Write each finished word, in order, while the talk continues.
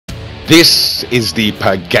This is the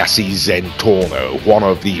Pegassi Zentorno, one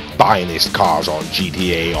of the finest cars on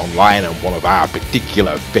GTA Online and one of our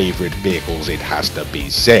particular favorite vehicles, it has to be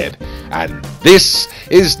said. And this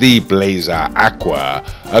is the Blazer Aqua,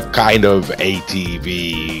 a kind of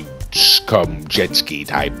ATV come jet ski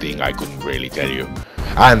type thing, I couldn't really tell you.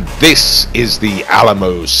 And this is the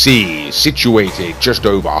Alamo C, situated just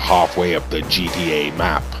over halfway up the GTA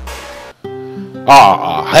map.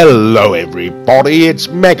 Hello everybody, it's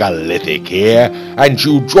Megalithic here, and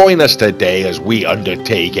you join us today as we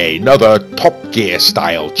undertake another Top Gear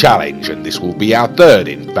style challenge, and this will be our third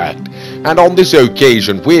in fact. And on this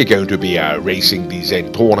occasion we're going to be racing the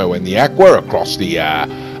Zentorno and the Aqua across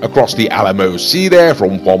the Alamo Sea there,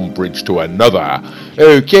 from one bridge to another.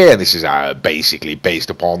 Okay, and this is basically based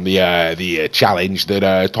upon the challenge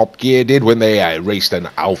that Top Gear did when they raced an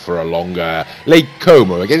Alpha along Lake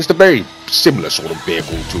Como against a very similar sort of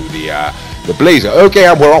vehicle to the Blazer. Okay,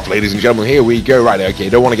 and we're off, ladies and gentlemen. Here we go. Right, okay,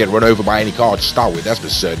 don't want to get run over by any car to start with, that's for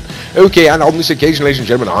certain. Okay, and on this occasion, ladies and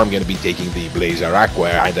gentlemen, I'm going to be taking the Blazer Aqua,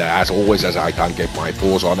 and as always, as I can't get my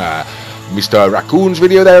paws on Mr. Raccoon's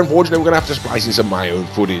video there, unfortunately we're going to have to splice in some of my own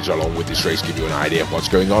footage along with this race, give you an idea of what's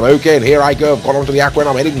going on. Okay, and here I go, I've got onto the Aqua and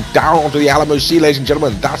I'm heading down onto the Alamo Sea, ladies and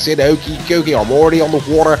gentlemen. That's it, okie dokie, I'm already on the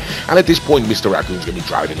water, and at this point Mr. Raccoon's going to be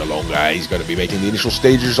driving along. He's going to be making the initial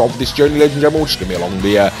stages of this journey, ladies and gentlemen, which is going to be along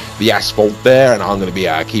the asphalt there, and I'm going to be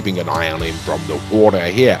keeping an eye on him from the water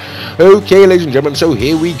here. Okay, ladies and gentlemen, so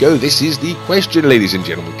here we go. This is the question, ladies and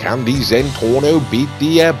gentlemen. Can the Zentorno beat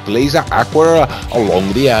the Blazer Aqua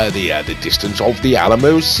along the distance of the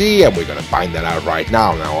Alamo Sea? And we're going to find that out right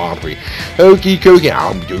now, aren't we? Okie dokie,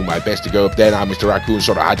 I'm doing my best to go up there now. Mr. Raccoon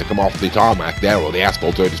sort of had to come off the tarmac there, or the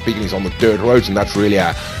asphalt, so to speak, and he's on the dirt roads, and that's really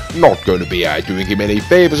not going to be doing him any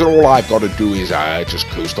favours, and all I've got to do is just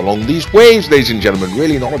coast along these waves, ladies and gentlemen.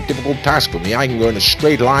 Really not a difficult task for me. I can go in a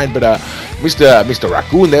straight line, but Mr.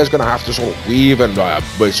 Raccoon there's going to have to sort of weave and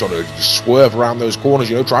sort of swerve around those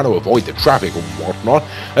corners, you know, trying to avoid the traffic and whatnot,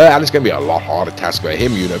 and it's going to be a lot harder task for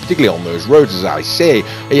him, you know, particularly on those roads. As I say,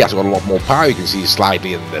 he has got a lot more power. You can see he's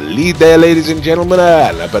slightly in the lead there, ladies and gentlemen,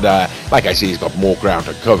 but like I say, he's got more ground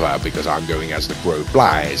to cover because I'm going as the crow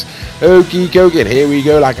flies. Okie dokie, and here we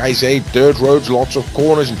go. Like I say, dirt roads, lots of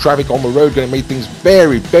corners and traffic on the road, going to make things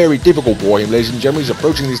very, very difficult for him, ladies and gentlemen. He's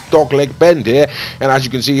approaching this dogleg bend here, and as you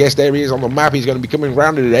can see, yes, there he is on the map. He's going to be coming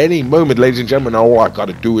round it at any moment, ladies and gentlemen. All I've got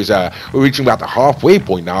to do is we're reaching about the halfway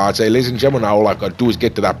point now, I'd say, ladies and gentlemen. All I've got to do is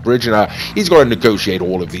get to that bridge, and he's got to negotiate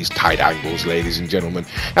all of these tight angles, ladies and gentlemen,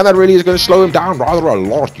 and that really is going to slow him down rather a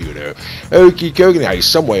lot, you know. Okie dokie, now he's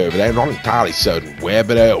somewhere over there, I'm not entirely certain where,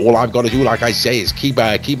 but all I've got to do, like I say, is keep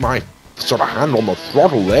my sort of hand on the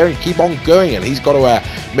throttle there and keep on going, and he's got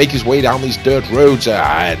to make his way down these dirt roads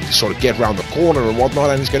and sort of get around the corner and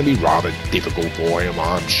whatnot, and it's going to be rather difficult for him,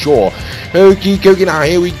 I'm sure. Okie dokie, now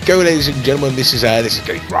here we go, ladies and gentlemen. This is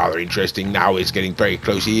getting rather interesting now. It's getting very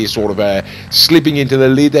close. He is sort of slipping into the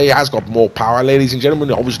lead there. He has got more power, ladies and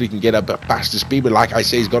gentlemen. Obviously he can get up at faster speed, but like I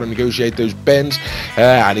say, he's got to negotiate those bends,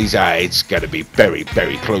 and it's going to be very,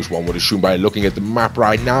 very close, one would assume, by looking at the map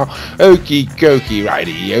right now. Okie dokie,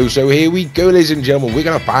 righty-o. So here we go, ladies and gentlemen. We're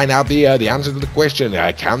going to find out the answer to the question.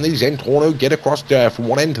 Can the Zentorno get across from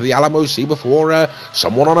one end to the Alamo Sea before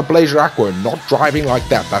someone on a Blazer Aqua not driving like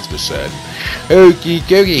that? That's for certain. Okie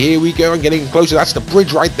dokie, here we go, and getting closer. That's the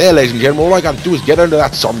bridge right there, ladies and gentlemen. All I got to do is get under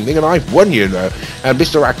that something, and I've won, you know. And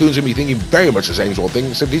Mr. Raccoon's going to be thinking very much the same sort of thing,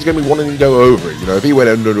 except he's going to be wanting to go over it, you know. If he went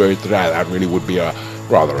under it, that really would be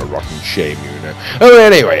rather a rotten shame, you know. Oh,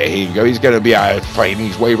 anyway, here you go. He's going to be fighting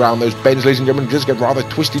his way around those bends, ladies and gentlemen. Just get rather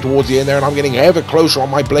twisty towards the end there, and I'm getting ever closer on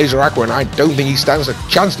my Blazer Aqua, and I don't think he stands a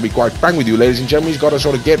chance, to be quite frank with you, ladies and gentlemen. He's got to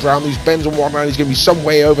sort of get around these bends and whatnot. He's going to be some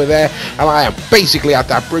way over there, and I am basically at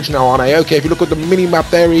that bridge now, aren't I? Okay, if you look at the mini-map,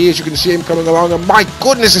 there he is. You can see him coming along, and my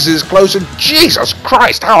goodness, this is close, and Jesus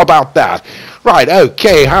Christ, how about that? Right,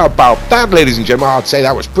 okay, how about that, ladies and gentlemen? I'd say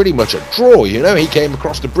that was pretty much a draw, you know. He came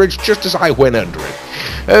across the bridge just as I went under it.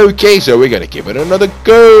 Okay, so we're going to give it another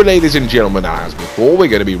go, ladies and gentlemen. As before, we're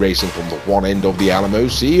going to be racing from the one end of the Alamo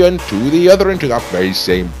Sea and to the other end, to that very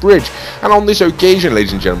same bridge. And on this occasion,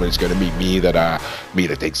 ladies and gentlemen, it's going to be me that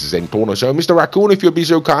takes the Zentorno. So, Mr. Raccoon, if you'll be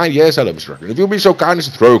so kind, yes, hello, Mr. Raccoon, if you'll be so kind as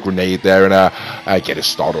to throw a grenade there and get a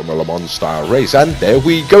start on the Le Mans style race. And there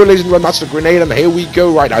we go, ladies and gentlemen, that's the grenade, and here we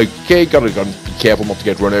go. Right, okay, got to be careful not to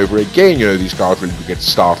get run over again. You know, these cars really do get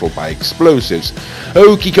startled by explosives.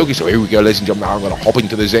 Okie dokie, so here we go, ladies and gentlemen. Now I'm going to hop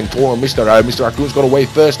into the Zentorno. Mr. Raccoon's got away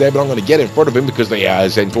first there, but I'm going to get in front of him because the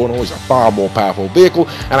Zentorno is a far more powerful vehicle.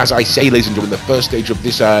 And as I say, ladies and gentlemen, the first stage of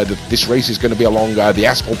this race is going to be along the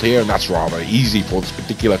asphalt here, and that's rather easy for this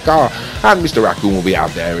particular car. And Mr. Raccoon will be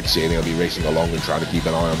out there at sea, and he'll be racing along and trying to keep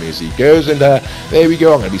an eye on me as he goes. And there we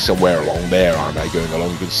go. I'm going to be somewhere along there, aren't I? Going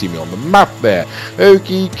along, you can see me on the map there.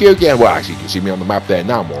 Okie dokie, and well, actually, you can see me on the map there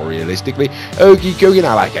now, more realistically. Okie dokie,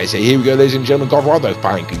 now, like I say, here we go, ladies and gentlemen. Got rather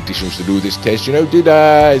fine conditions to do this test. You know, did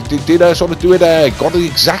sort of do it? Got the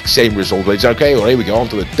exact same result. It's okay. Well, here we go, on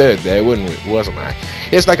to the third there, wasn't I?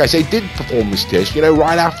 Yes, like I say, did perform this test. You know,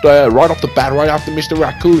 right off the bat, right after Mr.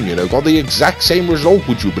 Raccoon. You know, got the exact same result.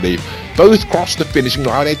 Would you believe? Both crossed the finishing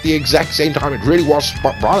line at the exact same time. It really was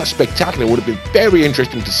rather spectacular. It would have been very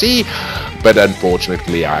interesting to see, but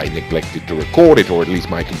unfortunately I neglected to record it, or at least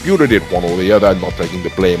my computer did, one or the other. I'm not taking the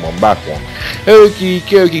blame on that one. Okie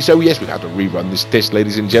dokie, so yes, we've had to rerun this test,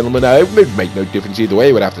 ladies and gentlemen. It would make no difference either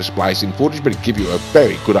way. We'd have to splice in footage, but it'd give you a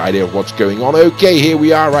very good idea of what's going on. Okay, here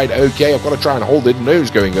we are, right, okay, I've got to try and hold it.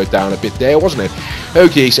 Nose going down a bit there, wasn't it?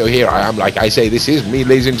 Okay, so here I am, like I say, this is me,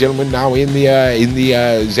 ladies and gentlemen, now in the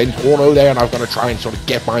Zentorno there, and I've got to try and sort of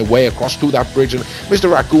get my way across to that bridge, and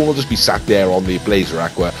Mr. Raccoon will just be sat there on the Blazer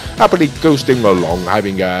Aqua, happily coasting along,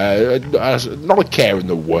 having not a care in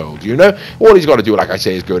the world, you know. All he's got to do, like I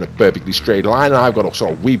say, is go in a perfectly straight line, and I've got to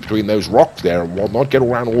sort of weave between those rocks there and whatnot, get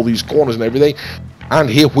around all these corners and everything. And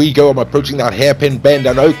here we go, I'm approaching that hairpin bend,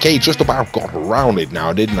 and okay, just about got around it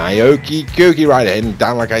now, didn't I? Okie dokie, right ahead and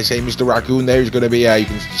down, like I say, Mr. Raccoon there is going to be, you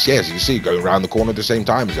can see, going around the corner at the same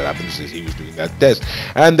time as it happens as he was doing that test.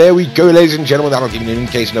 And there we go, ladies and gentlemen, that'll give you an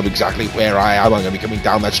indication of exactly where I am. I'm going to be coming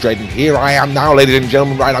down that straight, and here I am now, ladies and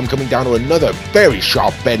gentlemen, right, I'm coming down to another very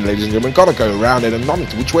sharp bend, ladies and gentlemen, gotta go around it, and not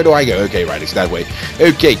which way do I go? Okay, right, it's that way.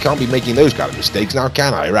 Okay, can't be making those kind of mistakes now,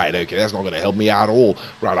 can I? Right, okay, that's not going to help me at all.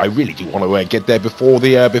 Right, I really do want to get there before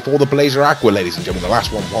the Blazer Aqua, ladies and gentlemen. The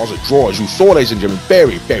last one was a draw, as you saw, ladies and gentlemen,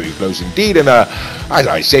 very, very close indeed. And as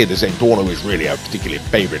I say, the Zentorno is really a particularly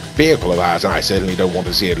favourite vehicle of ours, and I certainly don't want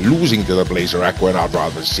to see it losing to the Blazer Aqua, and I'd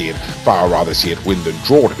far rather see it win than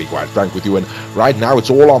draw, to be quite frank with you. And right now,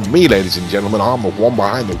 it's all on me, ladies and gentlemen. I'm the one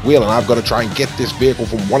behind the wheel, and I've got to try and get this vehicle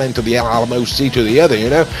from one end of the Alamo Sea to the other,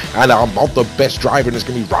 you know. And I'm not the best driver, and it's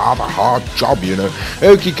going to be a rather hard job, you know.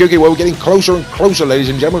 Okie dokie, well, we're getting closer and closer, ladies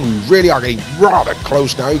and gentlemen. We really are getting rather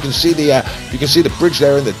close now. You can see the bridge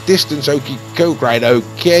there in the distance. Okie doke, right,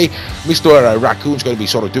 okay. Mr. Raccoon's going to be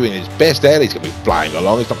sort of doing his best there. He's going to be flying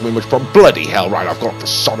along. It's not going to be much problem. Bloody hell, right, I've got the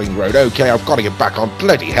sodding road. Okay, I've got to get back on.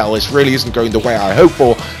 Bloody hell, this really isn't going the way I hope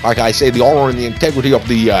for. Like I say, the honour and the integrity of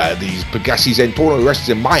these Pegassi Zentorno rests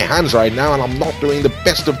in my hands right now, and I'm not doing the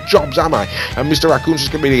best of jobs, am I? And Mr. Raccoon's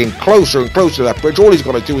just going to be getting closer and closer to that bridge. All he's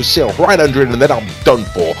got to do is sail right under it, and then I'm done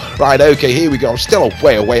for. Right, okay, here we go. I'm still a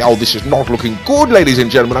way away. Oh, this is not looking good, ladies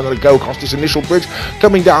and gentlemen. I'm going to go across this initial bridge,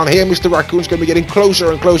 coming down here. Mr. Raccoon's going to be getting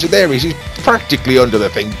closer and closer. There he is. He's practically under the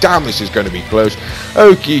thing. Damn, this is going to be close.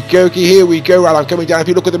 Okie dokie, here we go. Right, I'm coming down. If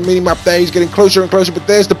you look at the mini-map there, he's getting closer and closer, but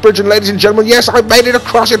there's the bridge, and ladies and gentlemen, yes, I made it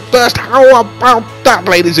across it first. How about that,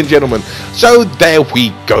 ladies and gentlemen? So there we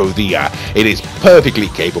go. It is perfectly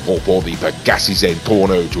capable for the Pegassi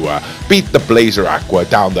Zentorno to beat the Blazer Aqua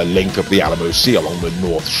down the length of the Alamo Sea along the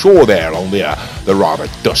north shore there, along the rather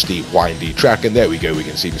dusty, windy track. And there we go. We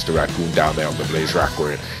can see Mr. Raccoon down there on the Blazer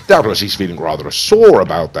Aqua, and doubtless he's feeling rather sore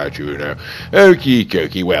about that, you know. Okie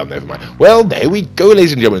dokie, well, never mind. Well, there we go,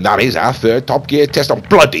 ladies and gentlemen. That is our third Top Gear test. On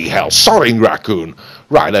bloody hell, sorry, Raccoon.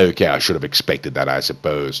 Right, okay, I should have expected that, I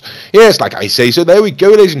suppose. Yes, like I say, so there we go,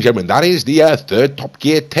 ladies and gentlemen. That is the third Top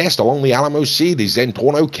Gear test along the Alamo Sea. The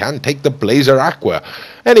Zentorno can take the Blazer Aqua.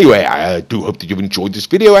 Anyway, I do hope that you've enjoyed this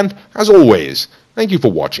video, and as always, thank you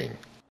for watching.